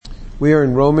We are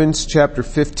in Romans chapter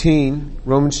 15,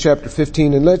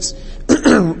 and let's,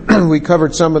 we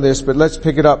covered some of this, but let's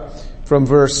pick it up from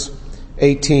verse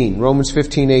 18, Romans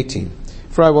 15:18.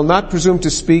 For I will not presume to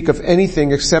speak of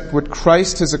anything except what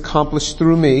Christ has accomplished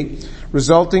through me,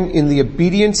 resulting in the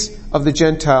obedience of the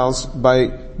Gentiles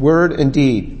by word and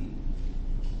deed,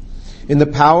 in the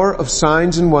power of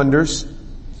signs and wonders,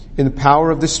 in the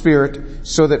power of the Spirit,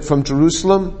 so that from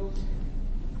Jerusalem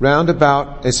round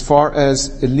about as far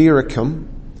as Illyricum,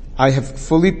 I have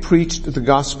fully preached the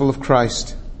gospel of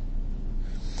Christ.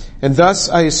 And thus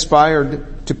I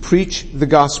aspired to preach the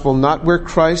gospel not where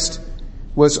Christ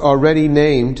was already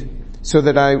named, so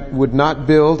that I would not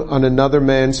build on another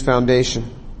man's foundation.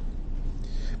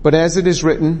 But as it is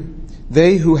written,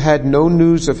 they who had no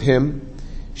news of him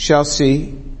shall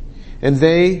see, and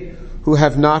they who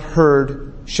have not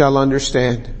heard shall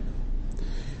understand.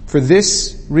 For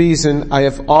this reason I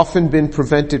have often been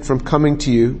prevented from coming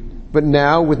to you, but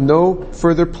now with no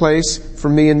further place for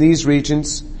me in these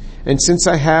regions, and since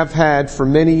I have had for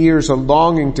many years a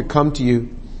longing to come to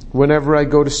you whenever I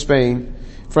go to Spain,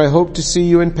 for I hope to see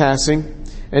you in passing,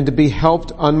 and to be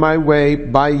helped on my way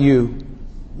by you,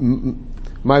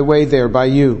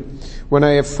 when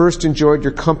I have first enjoyed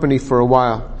your company for a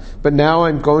while. But now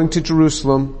I'm going to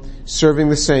Jerusalem, serving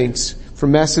the saints. For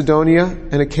Macedonia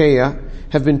and Achaia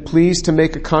have been pleased to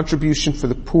make a contribution for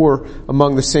the poor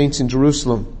among the saints in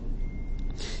Jerusalem.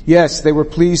 Yes, they were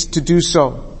pleased to do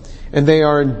so, and they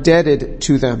are indebted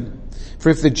to them. For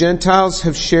if the Gentiles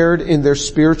have shared in their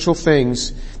spiritual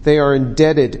things, they are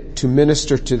indebted to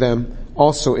minister to them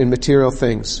also in material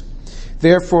things.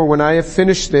 Therefore, when I have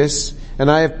finished this,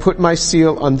 and I have put my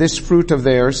seal on this fruit of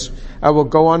theirs, I will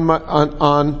go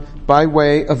on by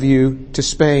way of you to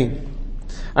Spain.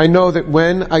 I know that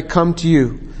when I come to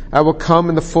you, I will come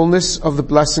in the fullness of the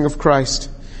blessing of Christ.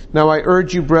 Now I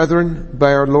urge you, brethren,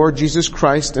 by our Lord Jesus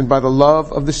Christ and by the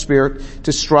love of the Spirit,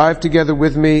 to strive together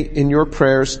with me in your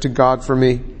prayers to God for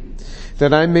me,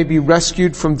 that I may be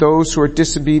rescued from those who are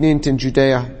disobedient in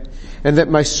Judea, and that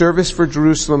my service for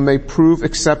Jerusalem may prove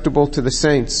acceptable to the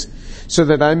saints, so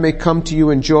that I may come to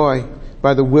you in joy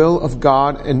by the will of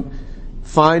God and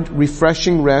find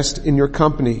refreshing rest in your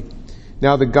company.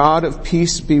 Now the God of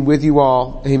peace be with you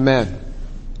all. Amen.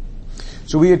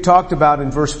 So we had talked about in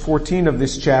verse 14 of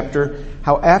this chapter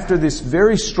how after this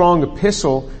very strong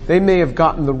epistle, they may have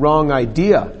gotten the wrong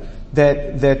idea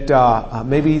that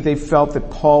maybe they felt that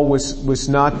Paul was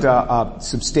not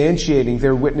substantiating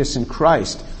their witness in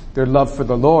Christ, their love for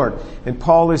the Lord. And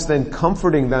Paul is then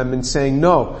comforting them and saying,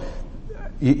 no,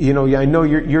 I know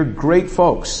you're great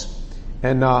folks.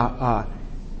 And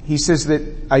he says that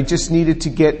I just needed to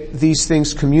get these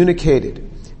things communicated.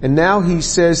 And now he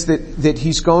says that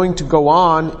he's going to go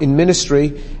on in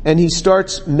ministry, and he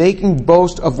starts making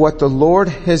boast of what the Lord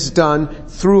has done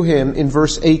through him in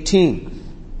verse 18.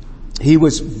 He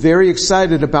was very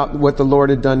excited about what the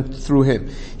Lord had done through him.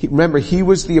 Remember, he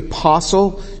was the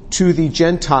apostle to the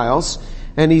Gentiles,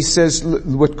 and he says,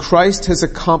 what Christ has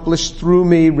accomplished through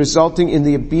me, resulting in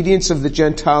the obedience of the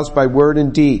Gentiles by word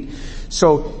and deed.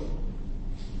 So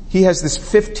he has this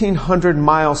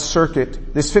 1,500-mile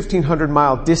circuit, this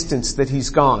 1,500-mile distance that he's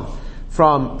gone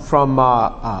from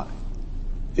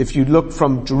if you look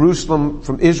from Jerusalem,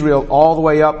 from Israel, all the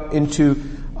way up into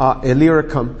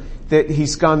Illyricum, that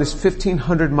he's gone this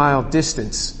 1,500-mile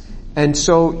distance. And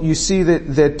so you see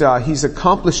that he's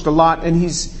accomplished a lot, and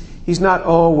he's not,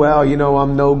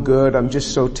 I'm no good, I'm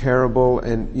just so terrible,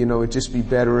 and, it'd just be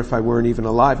better if I weren't even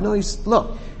alive. No,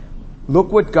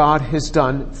 look what God has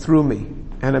done through me.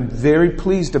 And I'm very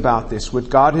pleased about this,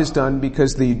 what God has done,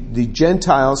 because the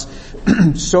Gentiles,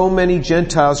 so many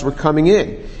Gentiles were coming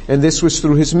in. And this was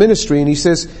through his ministry. And he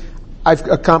says, I've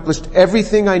accomplished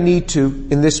everything I need to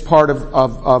in this part of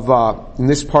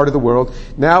the world.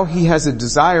 Now he has a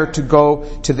desire to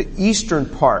go to the eastern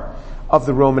part of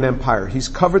the Roman Empire. He's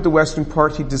covered the western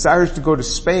part. He desires to go to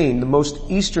Spain, the most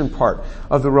eastern part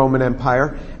of the Roman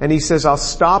Empire. And he says, I'll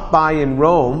stop by in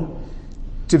Rome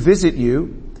to visit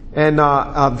you. And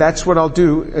that's what I'll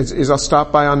do, is I'll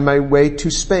stop by on my way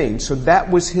to Spain. So that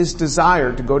was his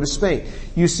desire, to go to Spain.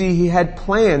 You see, he had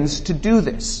plans to do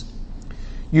this.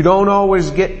 You don't always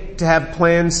get to have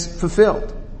plans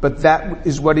fulfilled, but that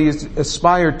is what he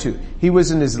aspired to. He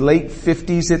was in his late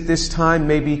 50s at this time,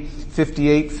 maybe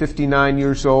 58, 59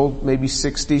 years old, maybe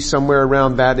 60, somewhere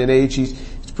around that in age.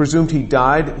 It's presumed he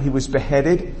died. He was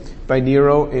beheaded by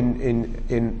Nero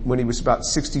when he was about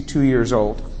 62 years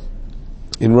old.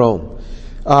 In Rome.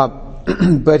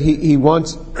 But he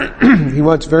wants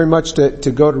very much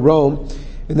to go to Rome.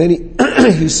 And then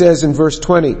he says in verse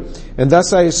 20, And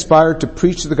thus I aspired to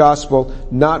preach the gospel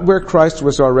not where Christ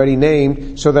was already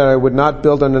named, so that I would not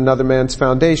build on another man's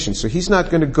foundation. So he's not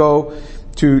going to go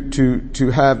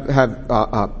to have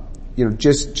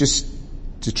just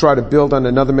to try to build on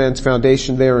another man's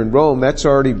foundation there in Rome. That's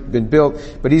already been built,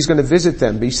 but he's going to visit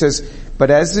them. But he says,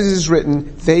 but as it is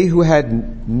written, they who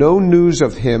had no news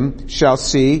of him shall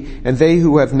see, and they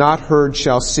who have not heard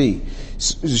shall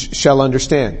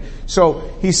understand.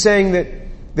 So he's saying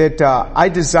that I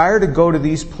desire to go to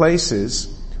these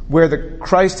places where the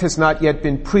Christ has not yet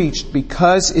been preached,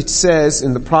 because it says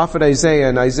in the prophet Isaiah,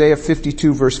 in Isaiah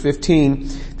 52 verse 15,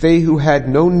 they who had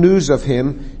no news of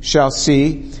him shall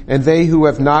see, and they who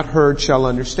have not heard shall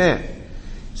understand.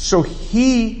 So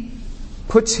he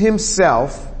puts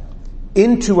himself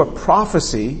into a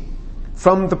prophecy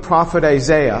from the prophet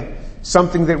Isaiah,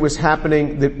 something that was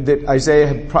happening, that Isaiah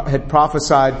had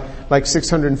prophesied like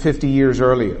 650 years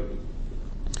earlier.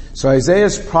 So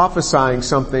Isaiah's prophesying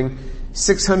something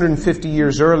 650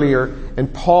 years earlier,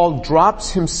 and Paul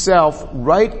drops himself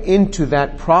right into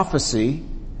that prophecy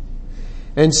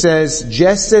and says,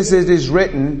 just as it is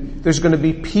written, there's going to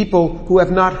be people who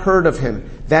have not heard of him.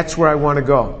 That's where I want to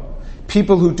go.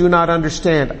 People who do not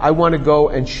understand, I want to go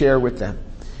and share with them.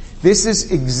 This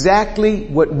is exactly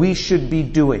what we should be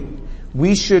doing.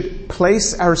 We should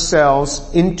place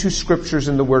ourselves into scriptures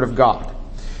in the Word of God,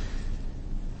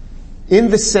 in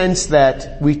the sense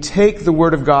that we take the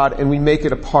Word of God and we make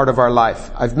it a part of our life.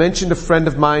 I've mentioned a friend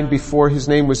of mine before. His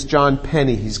name was John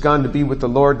Penny. He's gone to be with the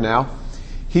Lord now.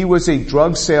 He was a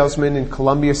drug salesman in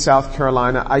Columbia, South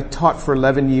Carolina. I taught for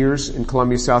 11 years in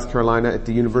Columbia, South Carolina at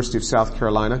the University of South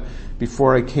Carolina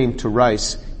before I came to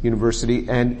Rice University.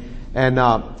 And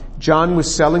John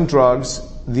was selling drugs.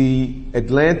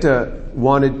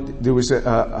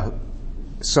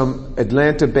 Some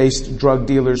Atlanta-based drug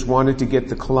dealers wanted to get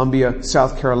the Columbia,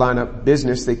 South Carolina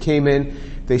business. They came in,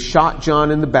 they shot John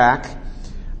in the back.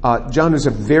 John was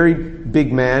a very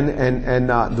big man, and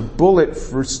the bullet,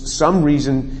 for some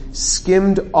reason,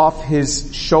 skimmed off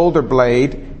his shoulder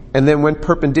blade and then went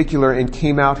perpendicular and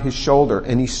came out his shoulder,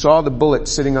 and he saw the bullet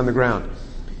sitting on the ground.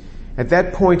 At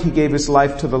that point, he gave his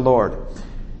life to the Lord.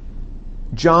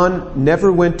 John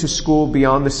never went to school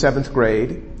beyond the 7th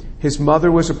grade. His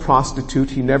mother was a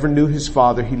prostitute. He never knew his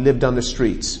father. He lived on the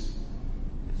streets.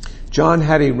 John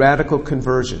had a radical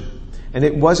conversion. And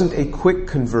it wasn't a quick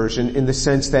conversion in the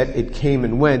sense that it came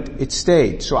and went. It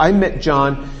stayed. So I met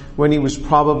John when he was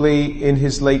probably in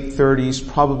his late 30s,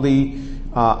 probably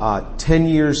 10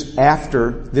 years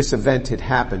after this event had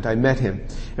happened. I met him.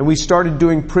 And we started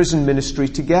doing prison ministry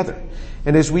together.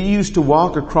 And as we used to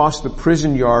walk across the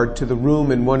prison yard to the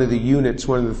room in one of the units,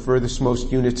 one of the furthest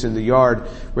most units in the yard,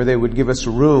 where they would give us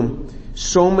a room,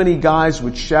 so many guys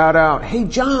would shout out, "Hey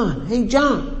John, hey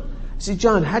John." I said,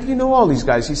 "John, how do you know all these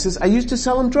guys?" He says, "I used to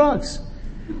sell them drugs."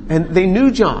 And they knew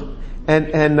John.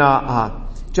 And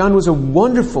John was a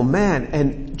wonderful man,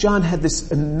 and John had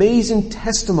this amazing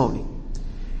testimony.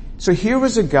 So here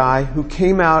was a guy who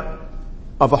came out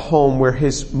of a home where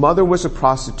his mother was a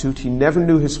prostitute. He never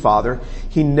knew his father.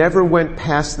 He never went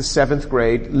past the 7th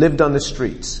grade, lived on the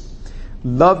streets,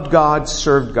 loved God,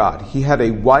 served God. He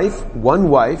had one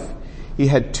wife. He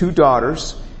had 2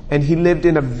 daughters, and he lived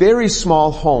in a very small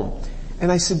home.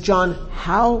 And I said, "John,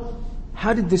 how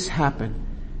did this happen?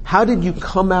 How did you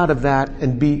come out of that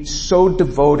and be so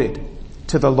devoted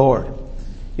to the Lord?"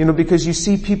 Because you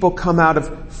see people come out of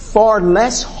far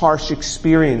less harsh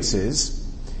experiences,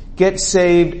 get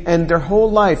saved, and their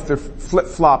whole life they're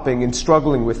flip-flopping and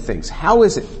struggling with things. How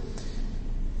is it?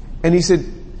 And he said,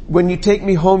 "When you take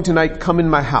me home tonight, come in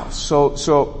my house." So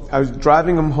I was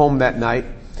driving him home that night,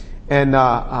 and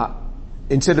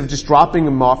instead of just dropping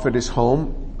him off at his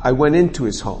home, I went into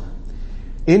his home.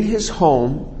 In his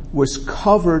home was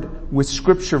covered with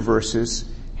scripture verses,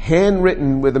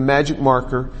 handwritten with a magic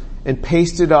marker, and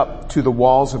pasted up to the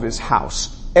walls of his house.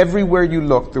 Everywhere you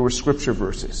looked, there were scripture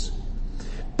verses.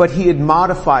 But he had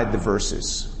modified the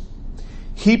verses.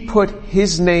 He put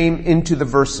his name into the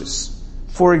verses.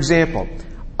 For example,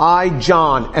 "I,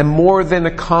 John, am more than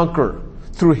a conqueror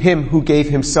through him who gave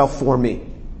himself for me."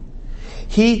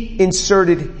 He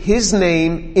inserted his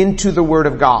name into the Word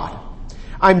of God.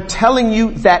 I'm telling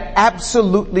you, that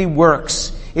absolutely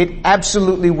works. It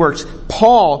absolutely works.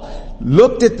 Paul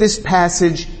looked at this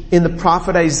passage in the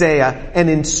prophet Isaiah and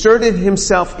inserted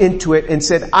himself into it and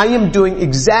said, "I am doing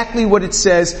exactly what it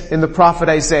says in the prophet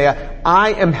Isaiah.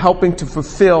 I am helping to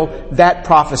fulfill that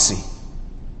prophecy."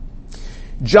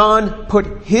 John put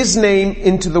his name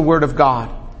into the Word of God.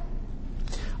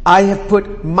 I have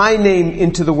put my name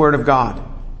into the Word of God.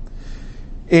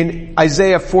 In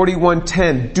Isaiah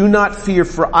 41:10, "Do not fear,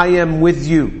 for I am with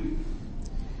you.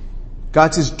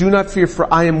 God says, do not fear,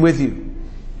 for I am with you.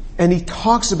 And he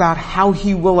talks about how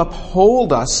he will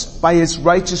uphold us by his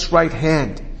righteous right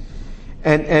hand.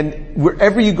 And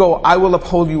wherever you go, I will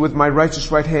uphold you with my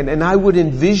righteous right hand. And I would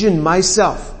envision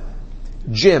myself,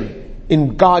 Jim,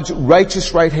 in God's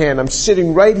righteous right hand. I'm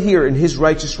sitting right here in his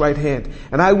righteous right hand.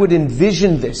 And I would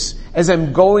envision this as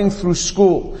I'm going through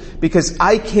school, because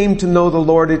I came to know the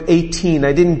Lord at 18.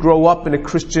 I didn't grow up in a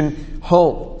Christian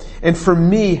home. And for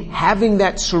me, having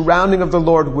that surrounding of the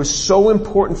Lord was so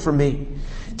important for me,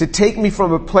 to take me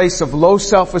from a place of low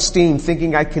self-esteem,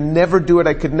 thinking I can never do it,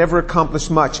 I could never accomplish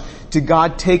much, to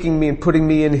God taking me and putting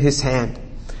me in his hand.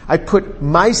 I put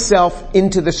myself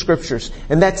into the scriptures.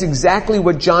 And that's exactly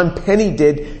what John Penny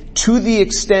did, to the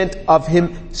extent of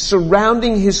him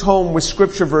surrounding his home with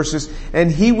scripture verses.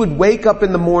 And he would wake up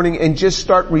in the morning and just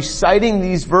start reciting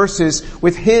these verses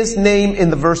with his name in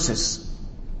the verses.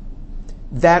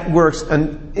 That works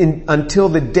until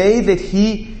the day that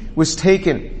he was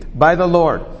taken by the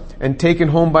Lord and taken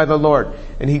home by the Lord.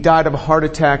 And he died of a heart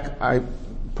attack,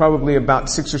 probably about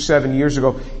 6 or 7 years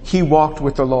ago. He walked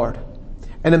with the Lord.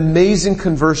 An amazing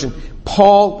conversion.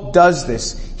 Paul does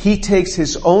this. He takes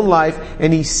his own life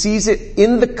and he sees it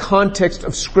in the context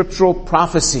of scriptural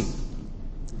prophecy.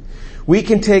 We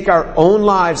can take our own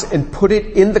lives and put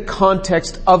it in the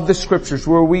context of the scriptures,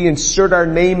 where we insert our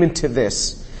name into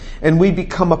this and we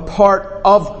become a part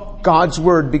of God's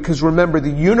word, because remember,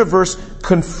 the universe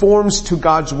conforms to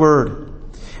God's word.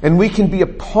 And we can be a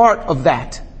part of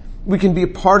that. We can be a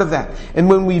part of that. And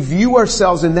when we view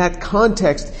ourselves in that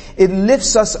context, it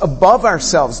lifts us above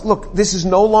ourselves. Look, this is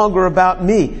no longer about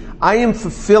me. I am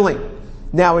fulfilling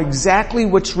now exactly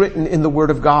what's written in the Word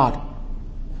of God.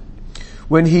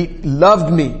 When he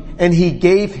loved me and he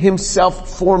gave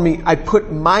himself for me, I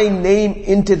put my name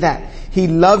into that. He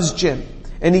loves Jim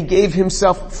and he gave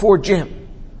himself for Jim.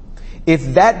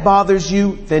 If that bothers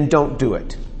you, then don't do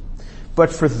it.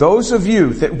 But for those of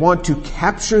you that want to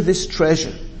capture this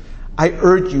treasure, I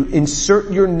urge you,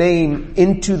 insert your name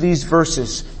into these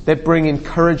verses that bring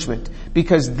encouragement,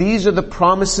 because these are the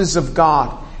promises of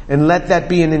God, and let that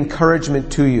be an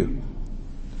encouragement to you.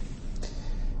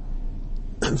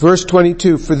 Verse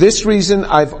 22, for this reason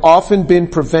I've often been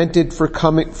prevented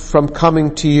from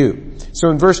coming to you. So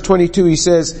in verse 22 he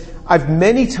says, I've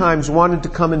many times wanted to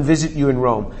come and visit you in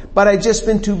Rome, but I've just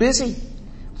been too busy.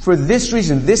 For this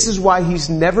reason, this is why he's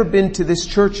never been to this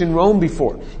church in Rome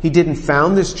before. He didn't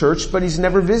found this church, but he's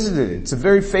never visited it. It's a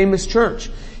very famous church.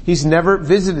 He's never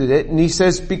visited it, and he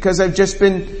says, because I've just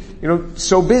been,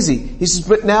 so busy. He says,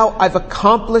 but now I've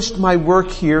accomplished my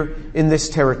work here in this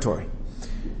territory.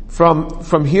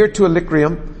 From here to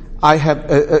Illyricum, I have,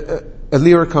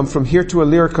 Illyricum, from here to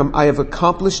Illyricum, I have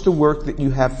accomplished the work that you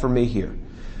have for me here.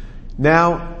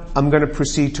 Now, I'm going to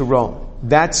proceed to Rome.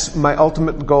 That's my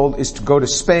ultimate goal, is to go to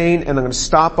Spain, and I'm going to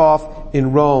stop off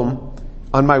in Rome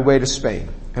on my way to Spain.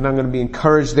 And I'm going to be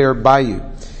encouraged there by you.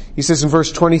 He says in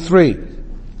verse 23,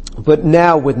 but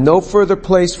now with no further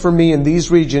place for me in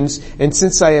these regions, and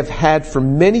since I have had for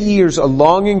many years a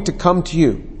longing to come to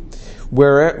you,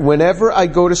 whenever I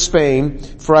go to Spain,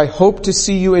 for I hope to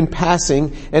see you in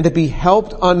passing and to be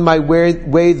helped on my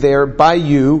way there by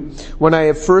you when I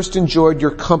have first enjoyed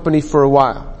your company for a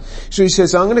while. So he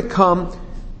says, I'm going to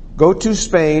go to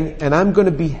Spain, and I'm going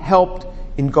to be helped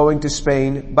in going to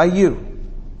Spain by you.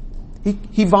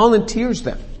 He volunteers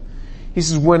them. He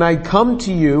says, when I come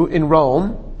to you in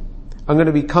Rome, I'm going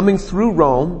to be coming through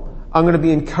Rome. I'm going to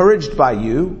be encouraged by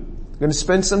you. I'm going to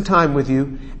spend some time with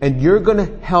you, and you're going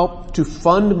to help to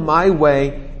fund my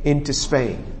way into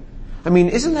Spain. I mean,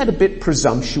 isn't that a bit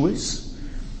presumptuous?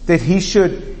 That he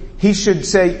should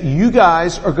say, you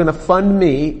guys are going to fund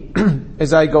me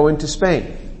as I go into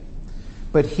Spain.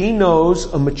 But he knows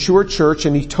a mature church,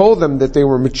 and he told them that they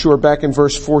were mature back in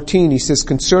verse 14. He says,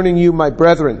 concerning you, my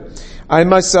brethren, I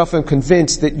myself am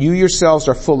convinced that you yourselves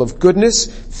are full of goodness,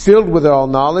 filled with all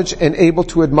knowledge, and able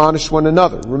to admonish one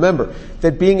another. Remember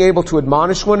that being able to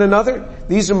admonish one another,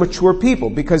 these are mature people,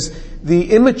 because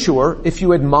the immature, if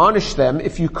you admonish them,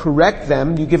 if you correct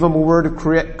them, you give them a word of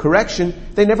correction,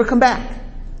 they never come back.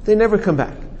 They never come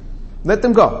back. Let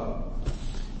them go.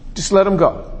 Just let them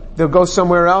go. They'll go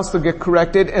somewhere else, they'll get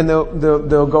corrected, and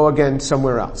they'll go again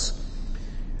somewhere else.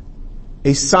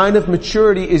 A sign of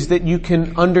maturity is that you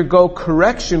can undergo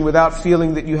correction without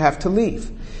feeling that you have to leave.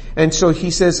 And so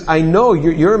he says, I know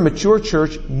you're a mature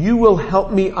church, you will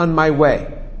help me on my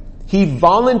way. He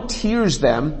volunteers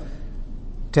them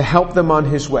to help them on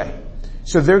his way.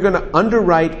 So they're going to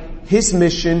underwrite his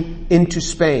mission into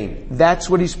Spain. That's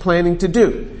what he's planning to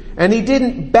do. And he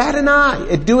didn't bat an eye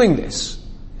at doing this,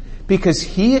 because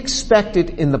he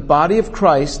expected in the body of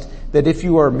Christ that if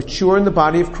you are mature in the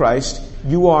body of Christ,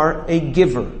 you are a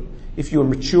giver. If you are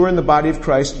mature in the body of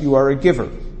Christ, you are a giver.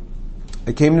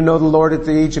 I came to know the Lord at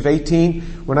the age of 18.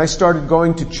 When I started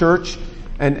going to church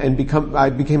I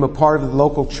became a part of the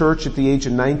local church at the age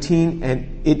of 19,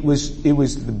 and it was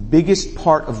the biggest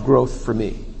part of growth for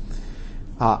me.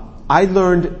 I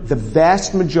learned the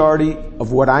vast majority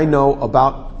of what I know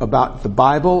about the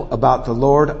Bible, about the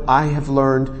Lord, I have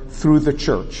learned through the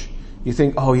church. You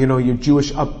think, your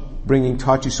Jewish upbringing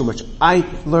taught you so much. I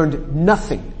learned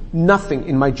nothing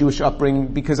in my Jewish upbringing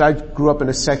because I grew up in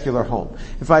a secular home.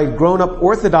 If I had grown up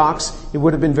Orthodox, it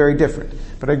would have been very different.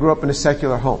 But I grew up in a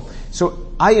secular home.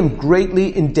 So I am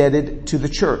greatly indebted to the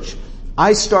church.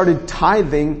 I started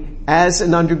tithing as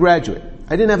an undergraduate.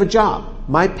 I didn't have a job.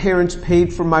 My parents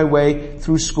paid for my way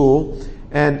through school,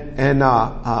 and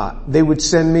they would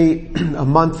send me a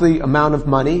monthly amount of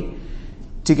money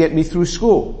to get me through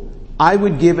school. I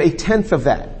would give a tenth of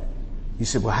that. You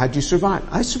said, well, how'd you survive?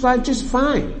 I survived just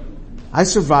fine.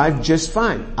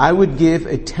 I would give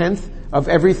a tenth of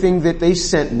everything that they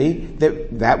sent me.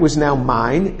 That was now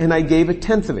mine, and I gave a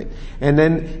tenth of it. And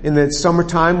then in the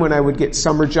summertime when I would get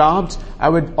summer jobs, I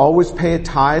would always pay a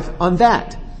tithe on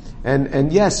that.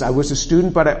 And yes, I was a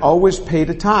student, but I always paid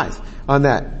a tithe on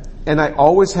that. And I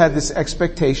always had this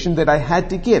expectation that I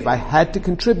had to give. I had to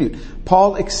contribute.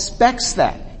 Paul expects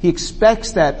that. He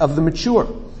expects that of the mature.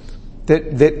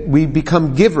 That we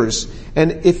become givers.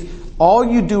 And if all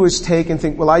you do is take and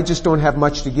think, well, I just don't have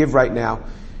much to give right now,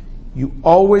 you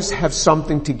always have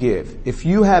something to give. If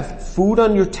you have food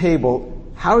on your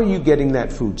table, how are you getting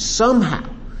that food? Somehow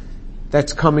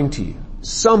that's coming to you.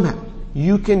 Somehow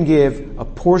you can give a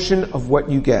portion of what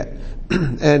you get.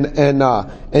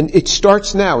 And it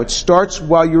starts now. It starts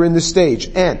while you're in the stage.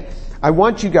 And I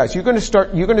want you guys, you're going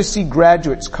to see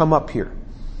graduates come up here.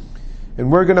 And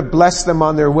we're going to bless them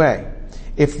on their way.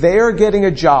 If they are getting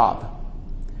a job,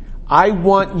 I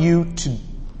want you to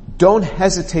don't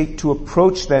hesitate to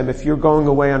approach them if you're going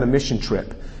away on a mission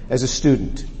trip as a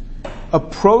student.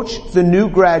 Approach the new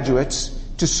graduates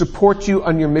to support you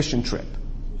on your mission trip.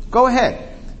 Go ahead.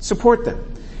 Support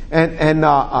them. And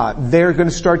they're going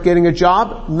to start getting a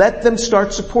job. Let them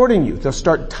start supporting you. They'll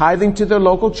start tithing to their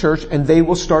local church and they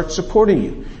will start supporting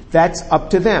you. That's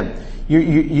up to them.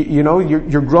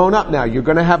 You're grown up now. You're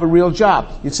going to have a real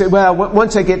job. You'd say, well,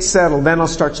 once I get settled, then I'll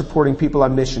start supporting people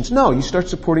on missions. No, you start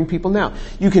supporting people now.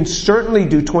 You can certainly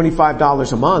do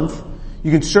 $25 a month.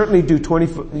 You can certainly do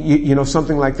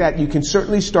something like that. You can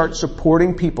certainly start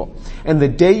supporting people. And the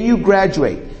day you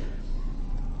graduate,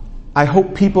 I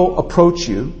hope people approach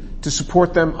you to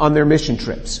support them on their mission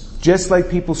trips, just like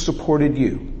people supported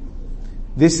you.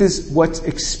 This is what's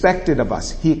expected of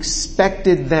us. He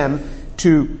expected them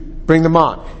to bring them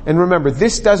on. And remember,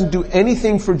 this doesn't do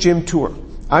anything for Gym Tour.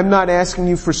 I'm not asking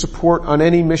you for support on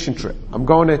any mission trip. I'm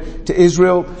going to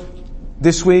Israel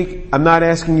this week. I'm not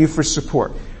asking you for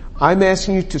support. I'm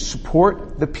asking you to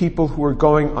support the people who are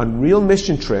going on real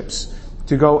mission trips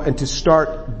to go and to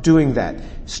start doing that.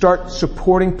 Start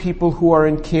supporting people who are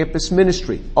in campus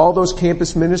ministry. All those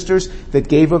campus ministers that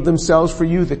gave of themselves for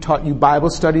you, that taught you Bible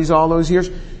studies all those years,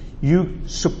 you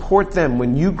support them.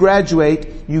 When you graduate,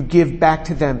 you give back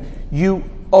to them. You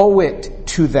owe it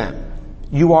to them.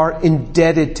 You are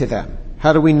indebted to them.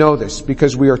 How do we know this?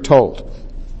 Because we are told.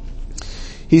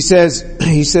 He says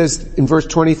in verse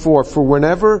 24, for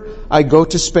whenever I go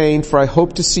to Spain, for I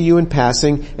hope to see you in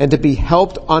passing and to be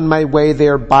helped on my way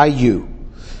there by you,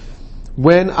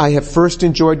 when I have first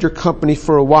enjoyed your company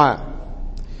for a while.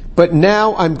 But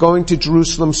now I'm going to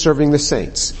Jerusalem serving the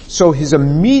saints. So his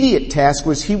immediate task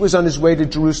was he was on his way to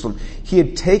Jerusalem. He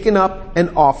had taken up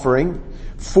an offering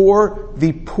for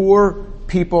the poor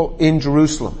people in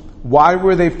Jerusalem. Why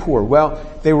were they poor?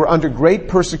 Well, they were under great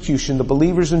persecution. The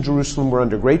believers in Jerusalem were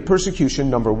under great persecution,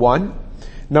 number one.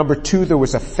 Number two, there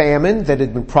was a famine that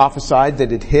had been prophesied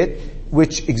that had hit,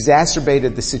 which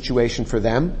exacerbated the situation for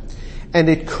them. And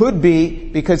it could be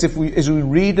because as we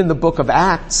read in the book of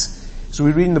Acts,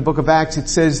 it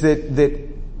says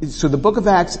so the book of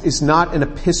Acts is not an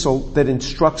epistle that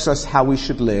instructs us how we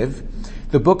should live.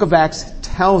 The book of Acts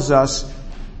tells us,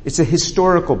 it's a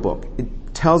historical book. It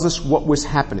tells us what was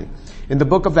happening. In the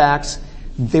book of Acts,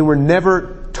 they were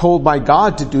never told by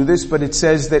God to do this, but it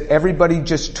says that everybody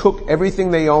just took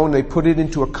everything they owned, they put it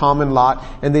into a common lot,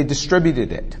 and they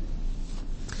distributed it.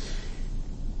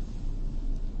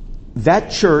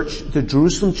 That church, the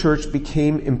Jerusalem church,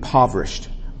 became impoverished.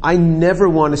 I never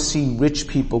want to see rich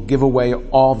people give away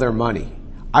all their money.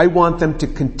 I want them to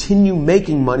continue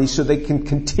making money so they can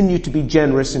continue to be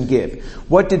generous and give.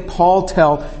 What did Paul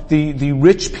tell the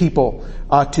rich people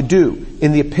to do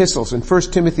in the epistles? In 1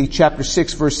 Timothy chapter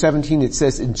 6 verse 17 it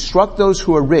says, instruct those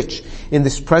who are rich in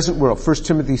this present world. 1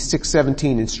 Timothy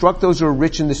 6:17. Instruct those who are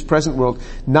rich in this present world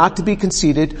not to be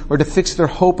conceited or to fix their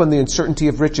hope on the uncertainty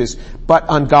of riches, but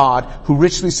on God, who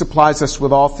richly supplies us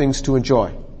with all things to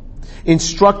enjoy.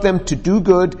 Instruct them to do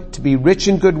good, to be rich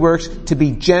in good works, to be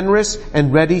generous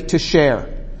and ready to share,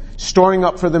 storing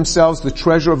up for themselves the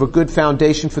treasure of a good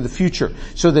foundation for the future,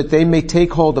 so that they may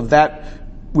take hold of that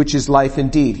which is life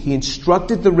indeed. He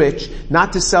instructed the rich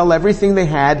not to sell everything they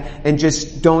had and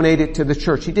just donate it to the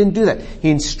church. He didn't do that.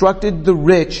 He instructed the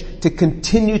rich to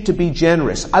continue to be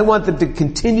generous. I want them to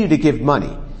continue to give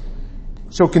money.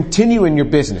 So continue in your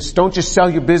business. Don't just sell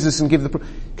your business and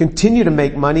continue to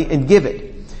make money and give it.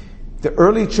 The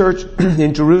early church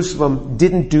in Jerusalem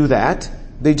didn't do that.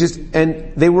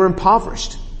 They were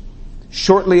impoverished.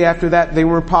 Shortly after that, they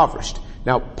were impoverished.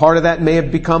 Now, part of that may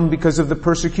have become because of the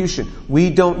persecution. We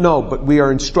don't know, but we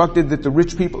are instructed that the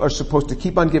rich people are supposed to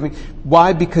keep on giving.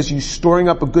 Why? Because you're storing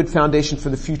up a good foundation for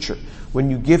the future.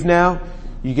 When you give now,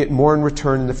 you get more in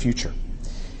return in the future.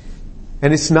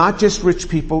 And it's not just rich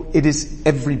people, it is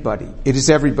everybody. It is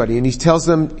everybody. And he tells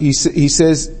them, he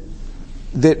says,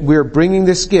 that we're bringing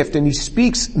this gift, and he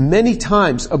speaks many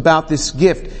times about this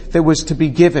gift that was to be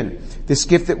given. This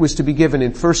gift that was to be given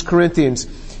in 1 Corinthians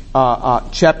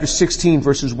chapter 16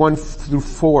 verses 1 through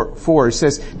 4. He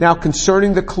says, now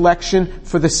concerning the collection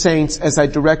for the saints, as I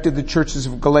directed the churches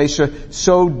of Galatia,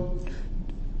 so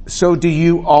do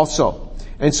you also.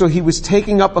 And so he was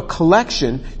taking up a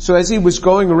collection. So as he was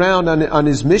going around on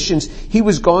his missions, he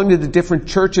was going to the different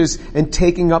churches and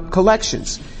taking up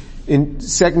collections. In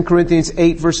 2 Corinthians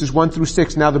 8 verses 1 through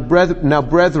 6, now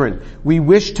brethren, we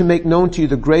wish to make known to you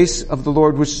the grace of the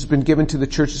Lord which has been given to the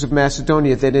churches of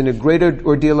Macedonia, that in a greater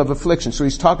ordeal of affliction. So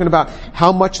he's talking about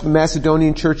how much the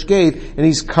Macedonian church gave, and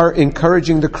he's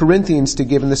encouraging the Corinthians to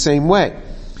give in the same way.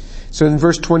 So in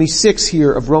verse 26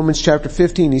 here of Romans chapter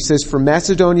 15, he says, for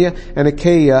Macedonia and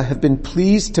Achaia have been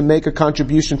pleased to make a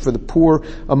contribution for the poor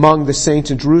among the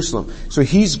saints in Jerusalem. So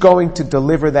he's going to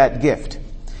deliver that gift.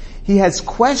 He has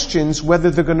questions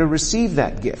whether they're going to receive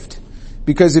that gift.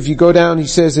 Because if you go down, he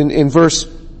says in verse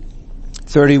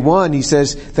 31, he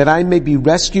says, that I may be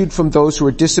rescued from those who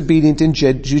are disobedient in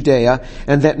Judea,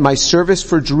 and that my service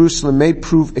for Jerusalem may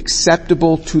prove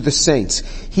acceptable to the saints.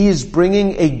 He is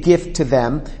bringing a gift to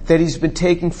them that he's been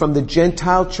taking from the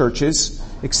Gentile churches,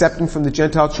 accepting from the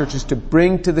Gentile churches to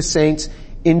bring to the saints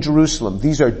in Jerusalem.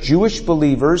 These are Jewish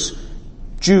believers,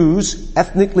 Jews,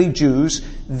 ethnically Jews,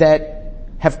 that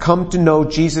have come to know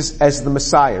Jesus as the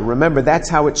Messiah. Remember, that's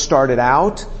how it started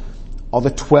out. All the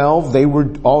 12, they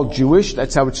were all Jewish.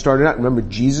 That's how it started out. Remember,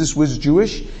 Jesus was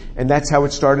Jewish, and that's how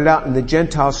it started out. And the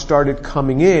Gentiles started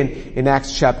coming in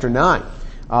Acts chapter 9,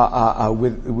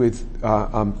 with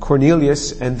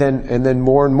Cornelius, and then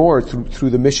more and more through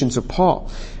the missions of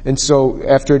Paul. And so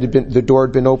after the door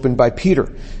had been opened by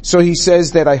Peter. So he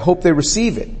says that I hope they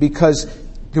receive it, because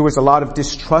there was a lot of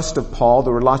distrust of Paul.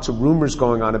 There were lots of rumors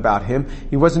going on about him.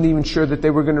 He wasn't even sure that they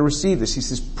were going to receive this. He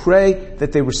says, pray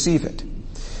that they receive it.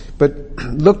 But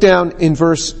look down in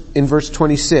verse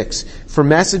 26. For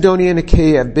Macedonia and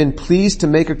Achaia have been pleased to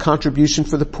make a contribution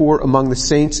for the poor among the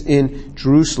saints in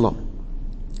Jerusalem.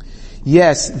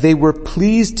 Yes, they were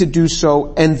pleased to do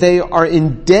so, and they are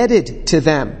indebted to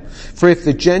them. For if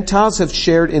the Gentiles have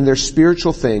shared in their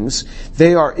spiritual things,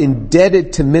 they are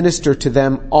indebted to minister to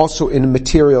them also in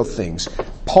material things.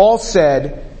 Paul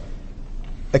said,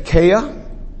 Achaia,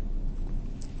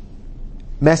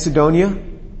 Macedonia,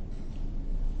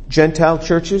 Gentile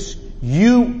churches,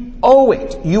 you owe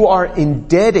it. You are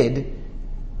indebted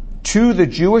to the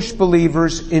Jewish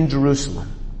believers in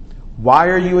Jerusalem. Why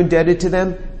are you indebted to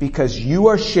them? Because you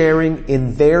are sharing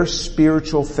in their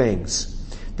spiritual things.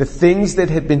 The things that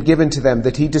had been given to them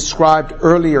that he described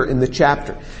earlier in the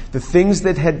chapter. The things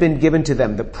that had been given to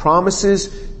them. The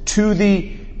promises to the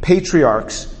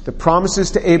patriarchs. The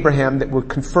promises to Abraham that were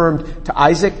confirmed to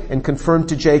Isaac and confirmed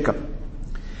to Jacob.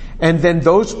 And then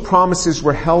those promises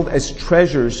were held as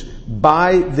treasures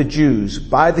by the Jews,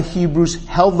 by the Hebrews,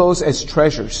 held those as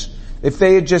treasures. If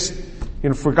they had just,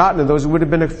 forgotten those, it would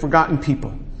have been a forgotten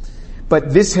people.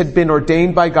 But this had been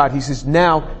ordained by God. He says,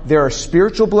 now there are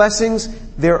spiritual blessings,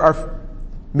 there are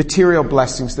material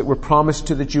blessings that were promised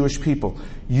to the Jewish people.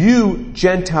 You,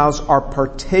 Gentiles, are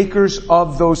partakers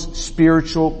of those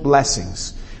spiritual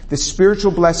blessings. The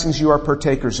spiritual blessings you are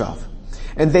partakers of.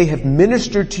 And they have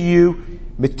ministered to you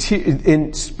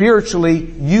spiritually.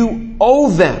 You owe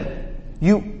them.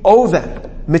 You owe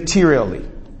them materially.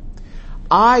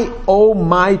 I owe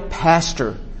my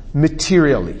pastor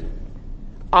materially.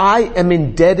 I am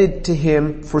indebted to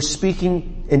him for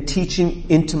speaking and teaching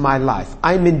into my life.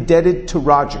 I'm indebted to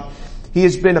Roger. He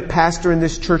has been a pastor in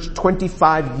this church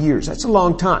 25 years. That's a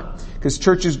long time, because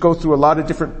churches go through a lot of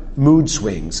different mood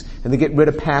swings and they get rid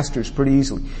of pastors pretty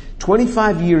easily.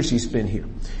 25 years he's been here.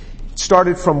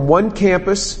 Started from one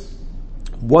campus,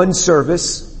 one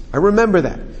service, I remember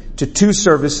that, to 2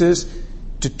 services,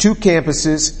 to 2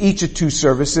 campuses, each of 2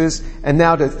 services, and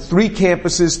now to 3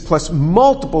 campuses plus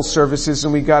multiple services,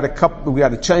 and we got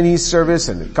a Chinese service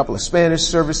and a couple of Spanish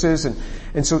services,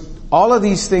 and so all of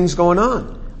these things going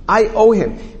on. I owe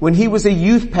him. When he was a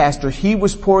youth pastor, he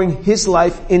was pouring his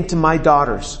life into my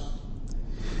daughters.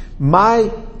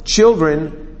 My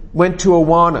children went to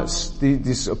Awanas.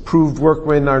 These approved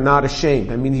workmen are not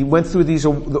ashamed. I mean, he went through these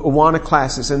Awana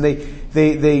classes, and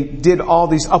they did all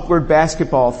these upward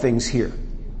basketball things here.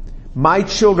 My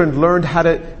children learned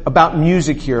about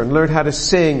music here, and learned how to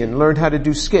sing, and learned how to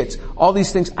do skits. All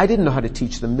these things, I didn't know how to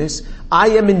teach them this.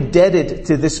 I am indebted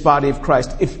to this body of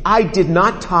Christ. If I did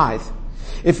not tithe,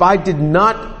 if I did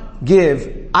not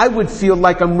give, I would feel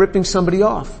like I'm ripping somebody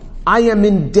off. I am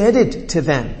indebted to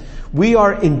them. We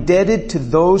are indebted to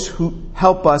those who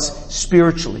help us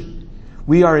spiritually.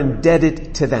 We are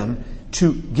indebted to them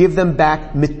to give them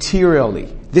back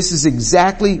materially. This is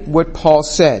exactly what Paul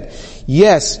said.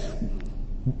 Yes,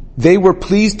 they were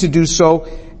pleased to do so,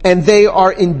 and they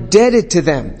are indebted to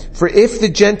them. For if the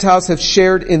Gentiles have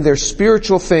shared in their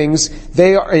spiritual things,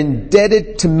 they are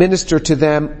indebted to minister to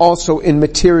them also in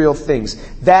material things.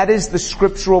 That is the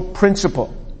scriptural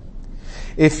principle.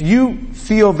 If you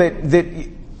feel that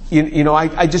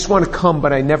I just want to come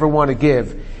but I never want to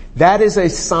give, that is a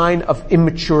sign of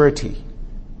immaturity.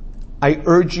 I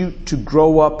urge you to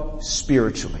grow up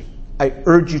spiritually. I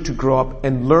urge you to grow up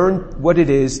and learn what it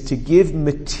is to give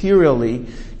materially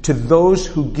to those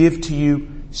who give to you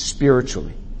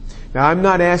spiritually. Now, I'm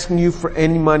not asking you for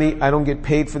any money. I don't get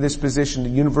paid for this position. The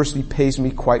university pays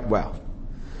me quite well.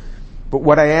 But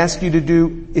what I ask you to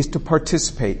do is to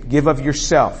participate. Give of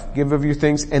yourself. Give of your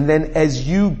things. And then as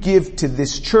you give to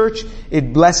this church,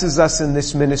 it blesses us in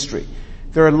this ministry.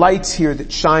 There are lights here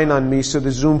that shine on me so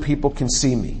the Zoom people can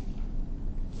see me.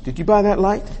 Did you buy that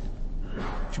light?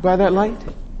 Did you buy that light?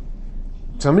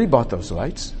 Somebody bought those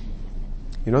lights.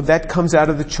 That comes out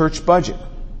of the church budget.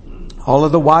 All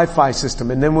of the Wi-Fi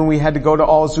system. And then when we had to go to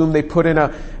all Zoom, they put in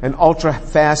an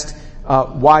ultra-fast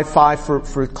Wi-Fi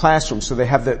for classrooms. So they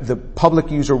have the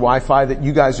public user Wi-Fi that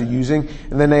you guys are using,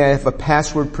 and then they have a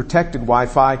password-protected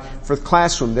Wi-Fi for the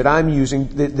classroom that I'm using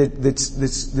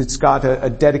that's got a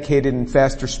dedicated and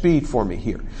faster speed for me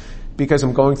here, because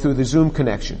I'm going through the Zoom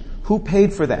connection. Who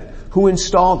paid for that? Who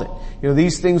installed it?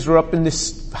 These things are up in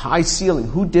this high ceiling.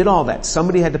 Who did all that?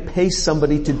 Somebody had to pay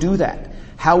somebody to do that.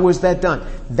 How was that done?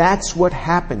 That's what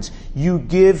happens. You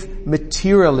give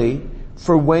materially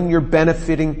for when you're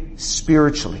benefiting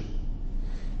spiritually.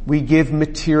 We give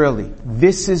materially.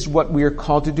 This is what we are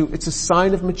called to do. It's a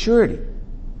sign of maturity.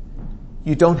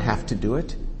 You don't have to do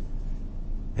it.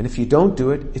 And if you don't do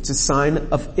it, it's a sign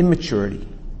of immaturity.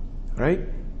 Right?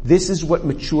 This is what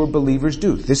mature believers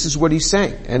do. This is what he's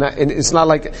saying. And it's not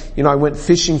like, I went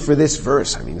fishing for this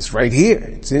verse. I mean, it's right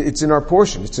here. It's in our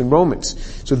portion. It's in Romans.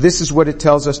 So this is what it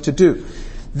tells us to do.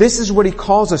 This is what he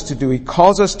calls us to do. He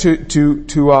calls us to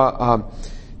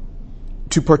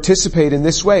participate in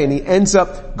this way. And he ends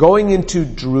up going into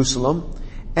Jerusalem,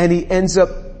 and he ends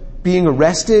up being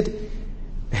arrested,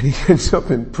 and he ends up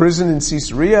in prison in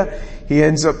Caesarea. He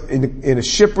ends up in a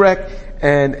shipwreck,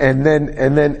 and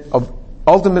then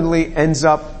ultimately ends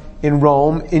up in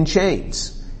Rome in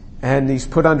chains. And he's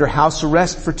put under house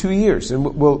arrest for 2 years. And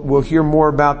we'll hear more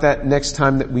about that next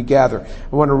time that we gather.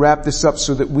 I want to wrap this up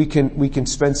so that we can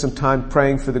spend some time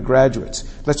praying for the graduates.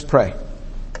 Let's pray.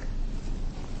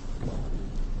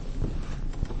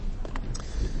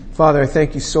 Father, I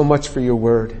thank you so much for your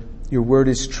word. Your word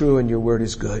is true and your word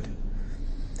is good.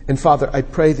 And Father, I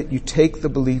pray that you take the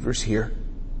believers here,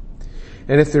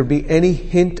 and if there be any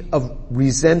hint of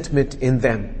resentment in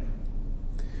them,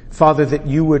 Father, that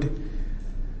you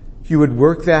would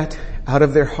work that out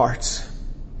of their hearts,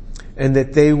 and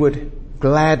that they would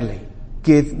gladly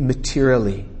give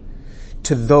materially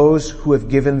to those who have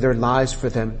given their lives for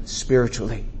them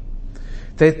spiritually.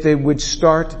 That they would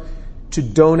start to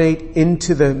donate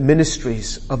into the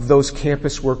ministries of those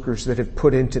campus workers that have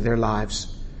put into their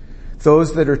lives,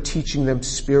 those that are teaching them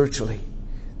spiritually,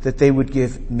 that they would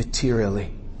give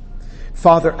materially.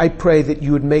 Father, I pray that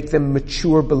you would make them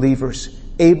mature believers,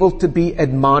 able to be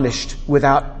admonished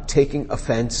without taking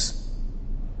offense.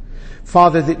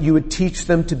 Father, that you would teach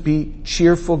them to be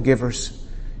cheerful givers,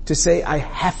 to say, I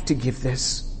have to give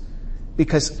this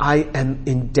because I am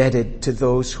indebted to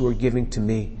those who are giving to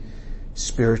me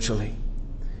spiritually.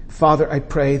 Father, I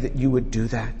pray that you would do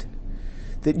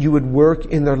that you would work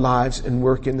in their lives and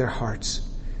work in their hearts,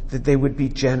 that they would be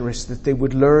generous, that they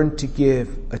would learn to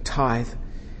give a tithe,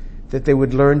 that they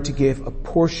would learn to give a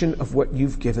portion of what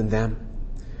you've given them.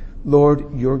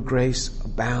 Lord, your grace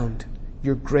abound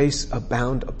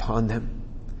upon them.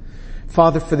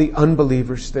 Father, for the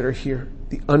unbelievers that are here,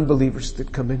 the unbelievers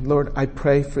that come in, Lord, I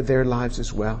pray for their lives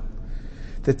as well,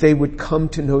 that they would come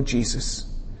to know Jesus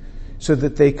so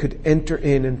that they could enter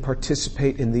in and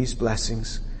participate in these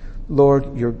blessings.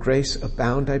 Lord, your grace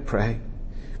abound, I pray.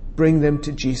 Bring them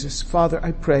to Jesus. Father,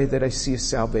 I pray that I see a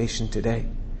salvation today,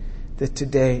 that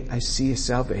today I see a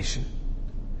salvation.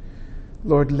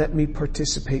 Lord, let me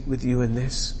participate with you in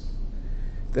this,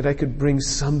 that I could bring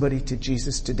somebody to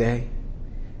Jesus today,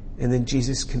 and then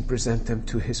Jesus can present them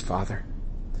to his Father.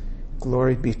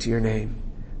 Glory be to your name.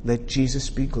 Let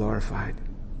Jesus be glorified.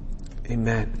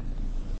 Amen.